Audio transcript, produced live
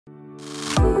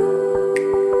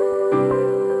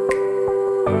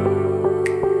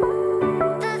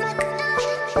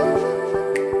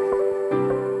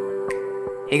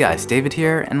Hey guys, David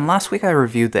here, and last week I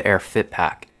reviewed the Aer Fit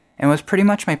Pack, and it was pretty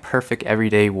much my perfect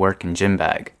everyday work and gym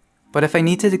bag. But if I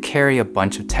needed to carry a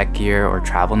bunch of tech gear or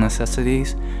travel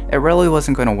necessities, it really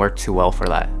wasn't going to work too well for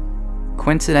that.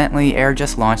 Coincidentally, Aer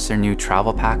just launched their new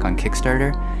travel pack on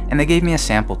Kickstarter, and they gave me a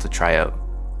sample to try out.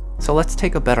 So let's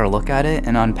take a better look at it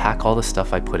and unpack all the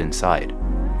stuff I put inside.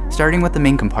 Starting with the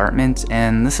main compartment,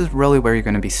 and this is really where you're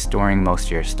going to be storing most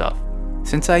of your stuff.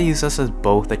 Since I use this as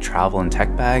both a travel and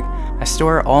tech bag, I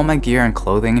store all my gear and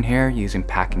clothing in here using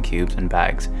packing cubes and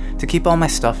bags to keep all my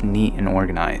stuff neat and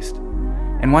organized.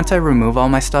 And once I remove all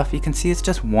my stuff, you can see it's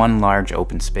just one large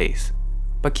open space.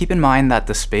 But keep in mind that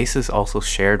the space is also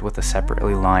shared with a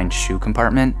separately lined shoe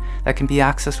compartment that can be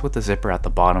accessed with a zipper at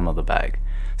the bottom of the bag,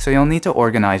 so you'll need to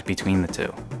organize between the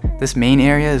two. This main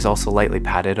area is also lightly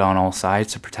padded on all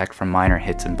sides to protect from minor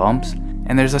hits and bumps,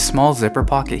 and there's a small zipper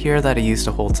pocket here that I use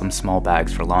to hold some small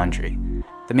bags for laundry.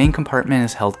 The main compartment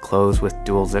is held closed with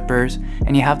dual zippers,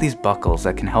 and you have these buckles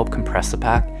that can help compress the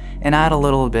pack and add a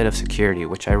little bit of security,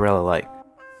 which I really like.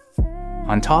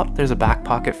 On top, there's a back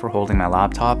pocket for holding my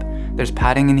laptop. There's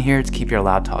padding in here to keep your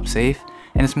laptop safe,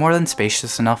 and it's more than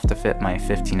spacious enough to fit my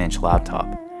 15-inch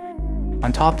laptop.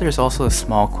 On top, there's also a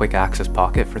small quick access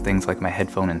pocket for things like my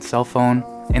headphone and cell phone.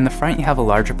 In the front, you have a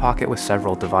larger pocket with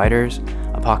several dividers,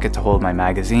 a pocket to hold my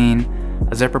magazine,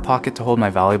 a zipper pocket to hold my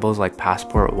valuables like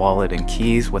passport, wallet, and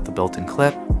keys with a built-in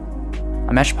clip,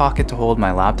 a mesh pocket to hold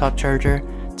my laptop charger,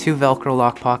 two Velcro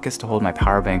lock pockets to hold my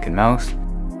power bank and mouse.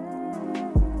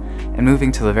 And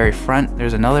moving to the very front,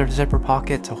 there's another zipper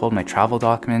pocket to hold my travel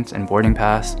documents and boarding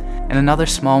pass, and another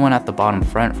small one at the bottom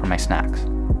front for my snacks.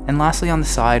 And lastly on the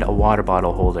side, a water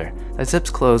bottle holder that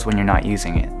zips closed when you're not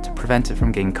using it, to prevent it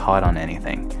from getting caught on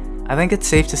anything. I think it's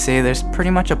safe to say there's pretty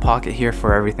much a pocket here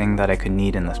for everything that I could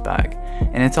need in this bag,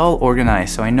 and it's all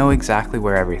organized so I know exactly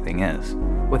where everything is.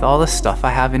 With all the stuff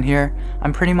I have in here,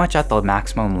 I'm pretty much at the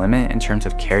maximum limit in terms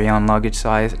of carry-on luggage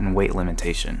size and weight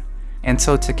limitation. And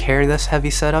so to carry this heavy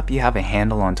setup, you have a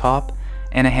handle on top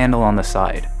and a handle on the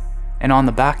side. And on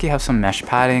the back you have some mesh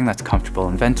padding that's comfortable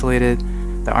and ventilated.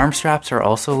 The arm straps are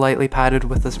also lightly padded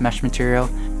with this mesh material,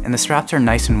 and the straps are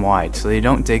nice and wide so they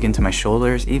don't dig into my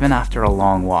shoulders even after a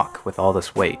long walk with all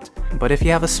this weight. But if you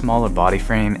have a smaller body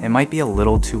frame, it might be a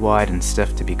little too wide and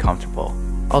stiff to be comfortable.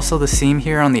 Also, the seam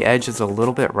here on the edge is a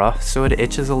little bit rough, so it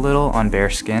itches a little on bare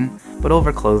skin, but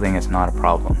over clothing it's not a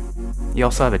problem. You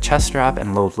also have a chest strap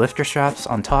and load lifter straps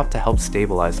on top to help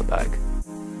stabilize the bag.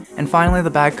 And finally, the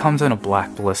bag comes in a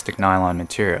black ballistic nylon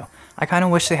material. I kinda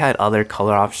wish they had other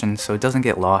color options so it doesn't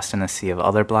get lost in a sea of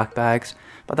other black bags,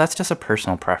 but that's just a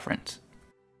personal preference.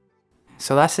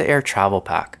 So that's the Aer Travel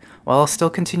Pack, while I'll still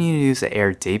continue to use the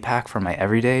Aer Day Pack for my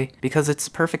everyday because it's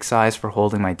the perfect size for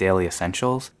holding my daily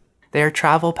essentials. The Aer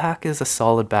Travel Pack is a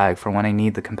solid bag for when I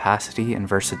need the capacity and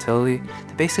versatility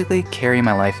to basically carry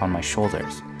my life on my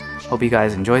shoulders. Hope you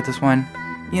guys enjoyed this one,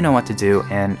 you know what to do,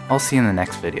 and I'll see you in the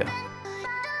next video.